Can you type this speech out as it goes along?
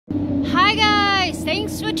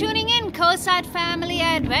Thanks for tuning in, Coastside Family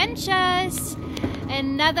Adventures.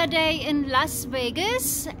 Another day in Las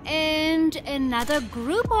Vegas and another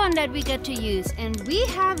Groupon that we get to use. And we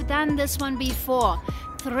have done this one before.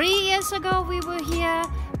 3 years ago we were here.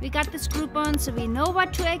 We got this Groupon, so we know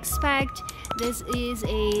what to expect. This is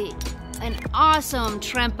an awesome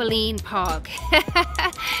trampoline park.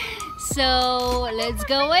 So let's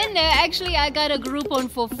go in there. Actually, I got a Groupon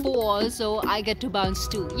for 4, so I get to bounce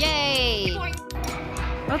too. Yay!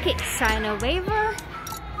 Okay, sign a waiver.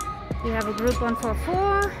 We have a Groupon for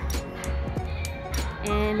 4,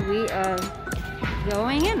 and we are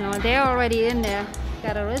going in. Oh, they're already in there.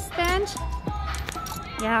 Got a wristband.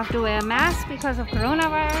 You have to wear a mask because of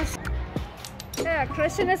coronavirus. Yeah,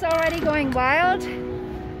 Christian is already going wild.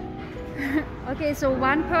 Okay, so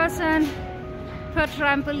 1 person per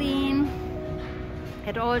trampoline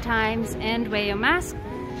at all times, and wear your mask.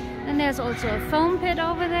 And there's also a foam pit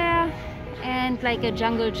over there and like a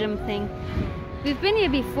jungle gym thing. We've been here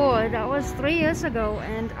before. That was 3 years ago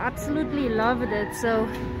and absolutely loved it. So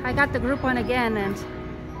I got the Groupon again and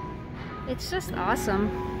it's just awesome.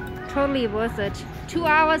 Totally worth it. 2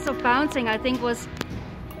 hours of bouncing, I think was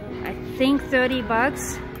 30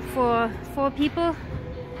 bucks for 4 people.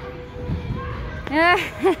 Yeah.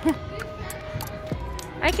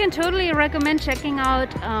 I can totally recommend checking out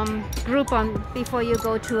Groupon before you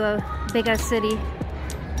go to a bigger city.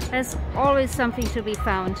 There's always something to be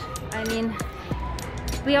found. I mean,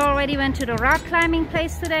 we already went to the rock climbing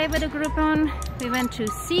place today with a Groupon. We went to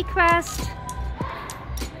Sequest,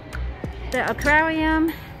 the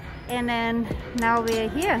aquarium, and then now we're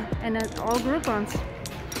here, and it's all Groupons.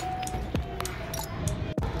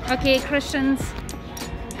 Okay, Christian's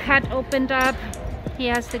cut opened up. He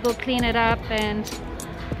has to go clean it up and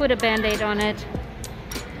put a band-aid on it.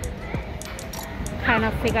 Kind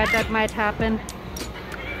of figured that might happen.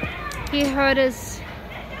 He hurt his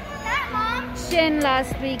shin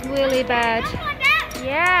last week really bad.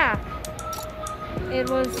 Yeah. It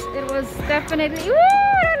was definitely, woo,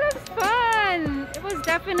 that looks fun. It was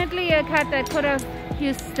definitely a cut that could have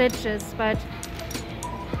used stitches, but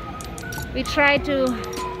we tried to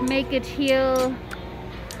make it heal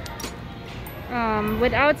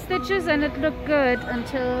without stitches, and it looked good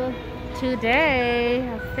until today.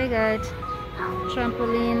 I figured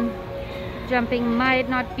trampoline jumping might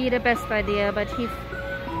not be the best idea, but he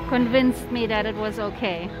convinced me that it was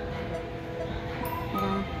okay.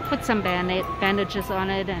 Put some bandages on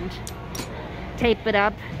it and tape it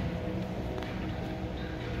up.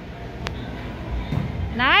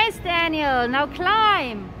 Nice, Daniel. Now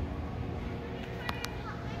climb.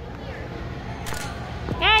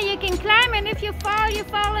 Yeah, you can climb, and if you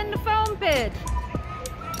fall in the foam pit.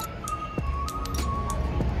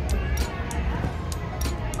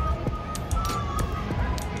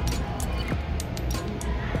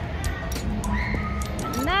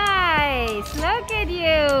 Nice! Look at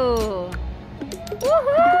you!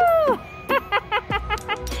 Woohoo!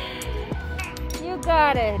 You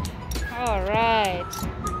got it. All right.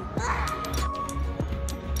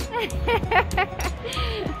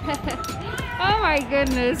 Oh my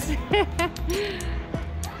goodness.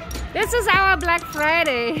 This is our Black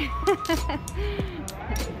Friday.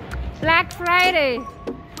 Black Friday.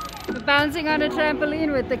 We're bouncing on a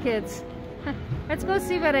trampoline with the kids. Let's go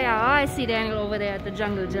see where they are. Oh, I see Daniel over there at the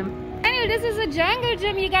jungle gym. Daniel, this is a jungle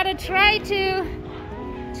gym. You gotta try to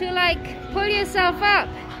like pull yourself up.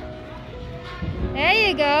 There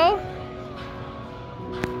you go.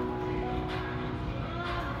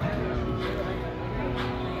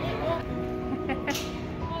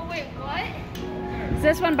 Is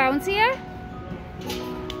this one bouncier?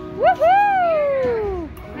 Woohoo!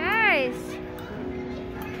 Nice!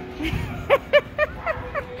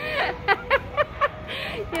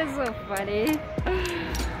 You're so funny.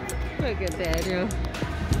 Look at Daniel.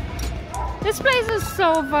 This place is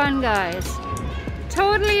so fun, guys.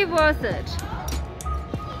 Totally worth it.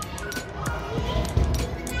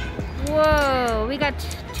 Whoa, we got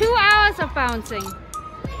 2 hours of bouncing.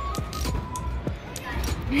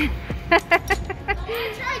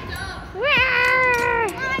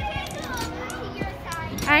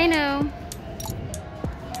 I know.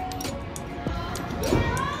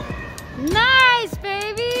 Nice,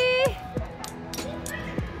 baby.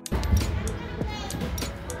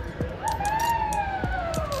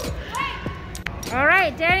 All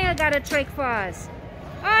right, Daniel got a trick for us.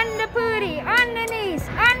 On the booty, on the knees,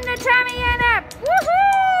 on the tummy and up.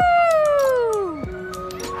 Woohoo!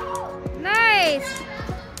 Nice.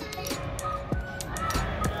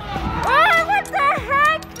 Oh, what the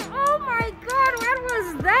heck? Oh my God, what was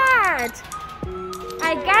that?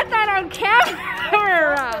 I got that on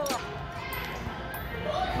camera.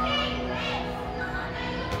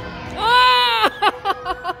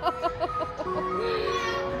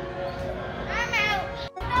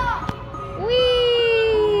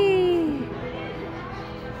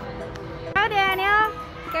 Go, Daniel.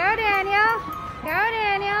 Go, Daniel. Go,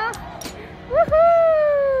 Daniel.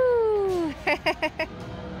 Woohoo!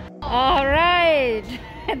 All right.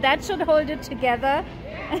 That should hold it together.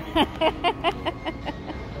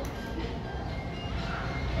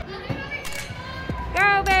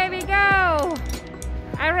 Go, baby, go.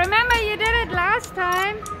 I remember you did it last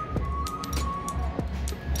time.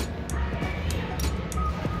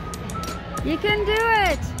 You can do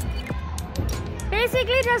it.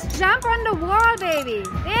 Basically, just jump on the wall, baby.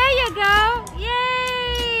 There you go.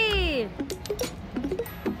 Yay!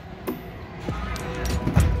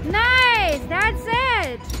 Nice. That's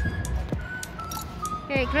it.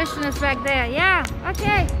 Okay, Christian is back there. Yeah,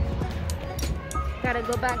 okay. Gotta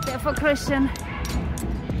go back there for Christian.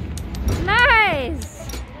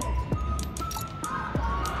 Nice.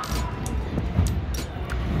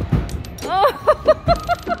 Oh,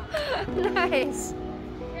 nice.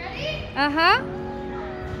 Ready? Uh-huh.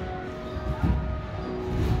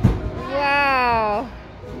 Wow.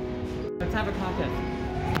 Let's have a contest.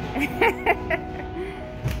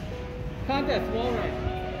 Contest, wall ride.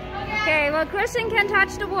 Okay, well, Christian can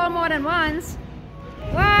touch the wall more than once.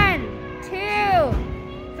 1, 2,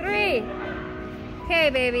 3. Okay,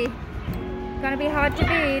 baby. Gonna be hard to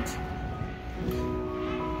beat.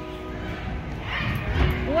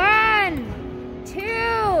 1,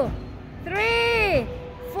 2, 3,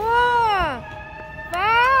 4,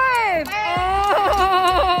 5.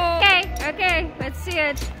 Oh! Okay, okay, let's see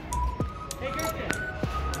it. Hey, Christian.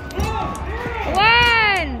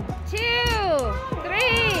 1, 2,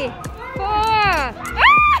 3, 4.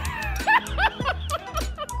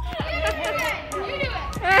 You do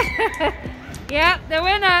it. Yeah, the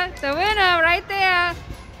winner right there.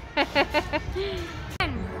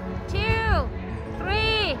 1, 2,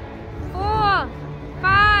 3, 4,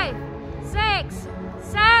 5, 6,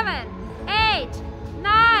 7, 8,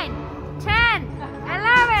 9, 10,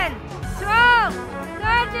 11, 12,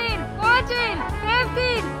 13, 14,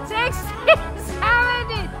 15, 16,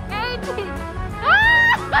 17, 18.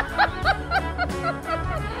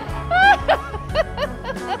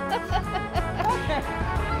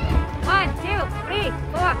 1, 2, 3,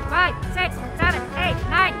 4, 5, 6, 7, 8,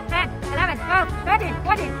 9, 10, 11, 12, 13,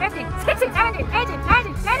 14, 15, 16, 17, 18,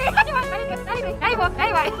 19, 20, 21, 22, 23, 24,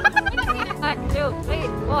 25. 1, 2, 3,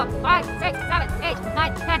 4, 5, 6, 7, 8,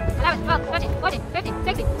 9, 10, 11, 12, 13, 14, 15,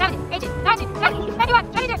 16, 17, 18, 19, 20,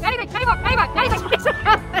 21, 22, 23, 24, 25, 26, 27.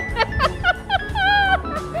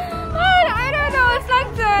 I don't know, it's like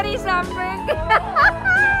 30 something.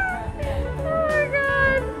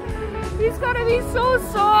 He's gonna be so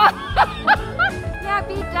sore. Yeah,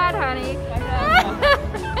 beat that, honey.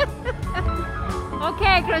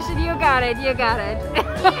 Okay, Christian, you got it. You got it.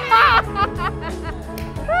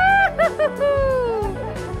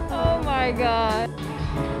 Oh my God.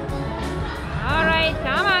 All right,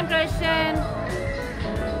 come on, Christian.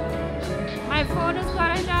 My phone is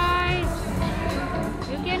gonna die.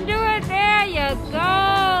 You can do it. There you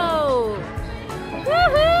go.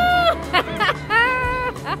 Woohoo!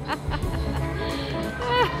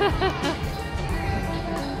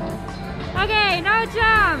 Okay, now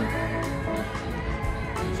jump.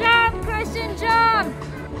 Jump, Christian, jump.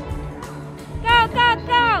 Go, go,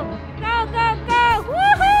 go. Go, go, go.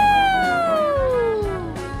 Woohoo!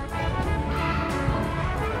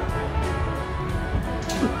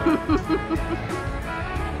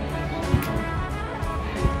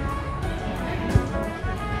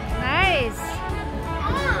 Nice.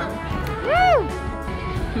 Woo!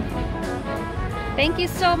 Thank you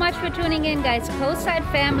so much for tuning in, guys. Coastside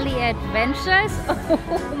Family Adventures.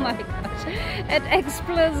 Oh my gosh. At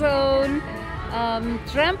Explosion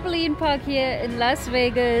trampoline park here in Las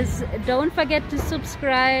Vegas. Don't forget to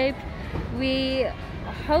subscribe. We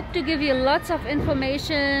hope to give you lots of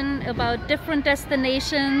information about different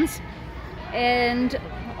destinations, and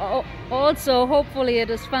also hopefully it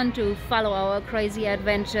is fun to follow our crazy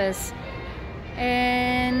adventures.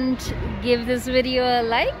 And give this video a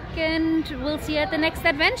like, and we'll see you at the next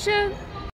adventure.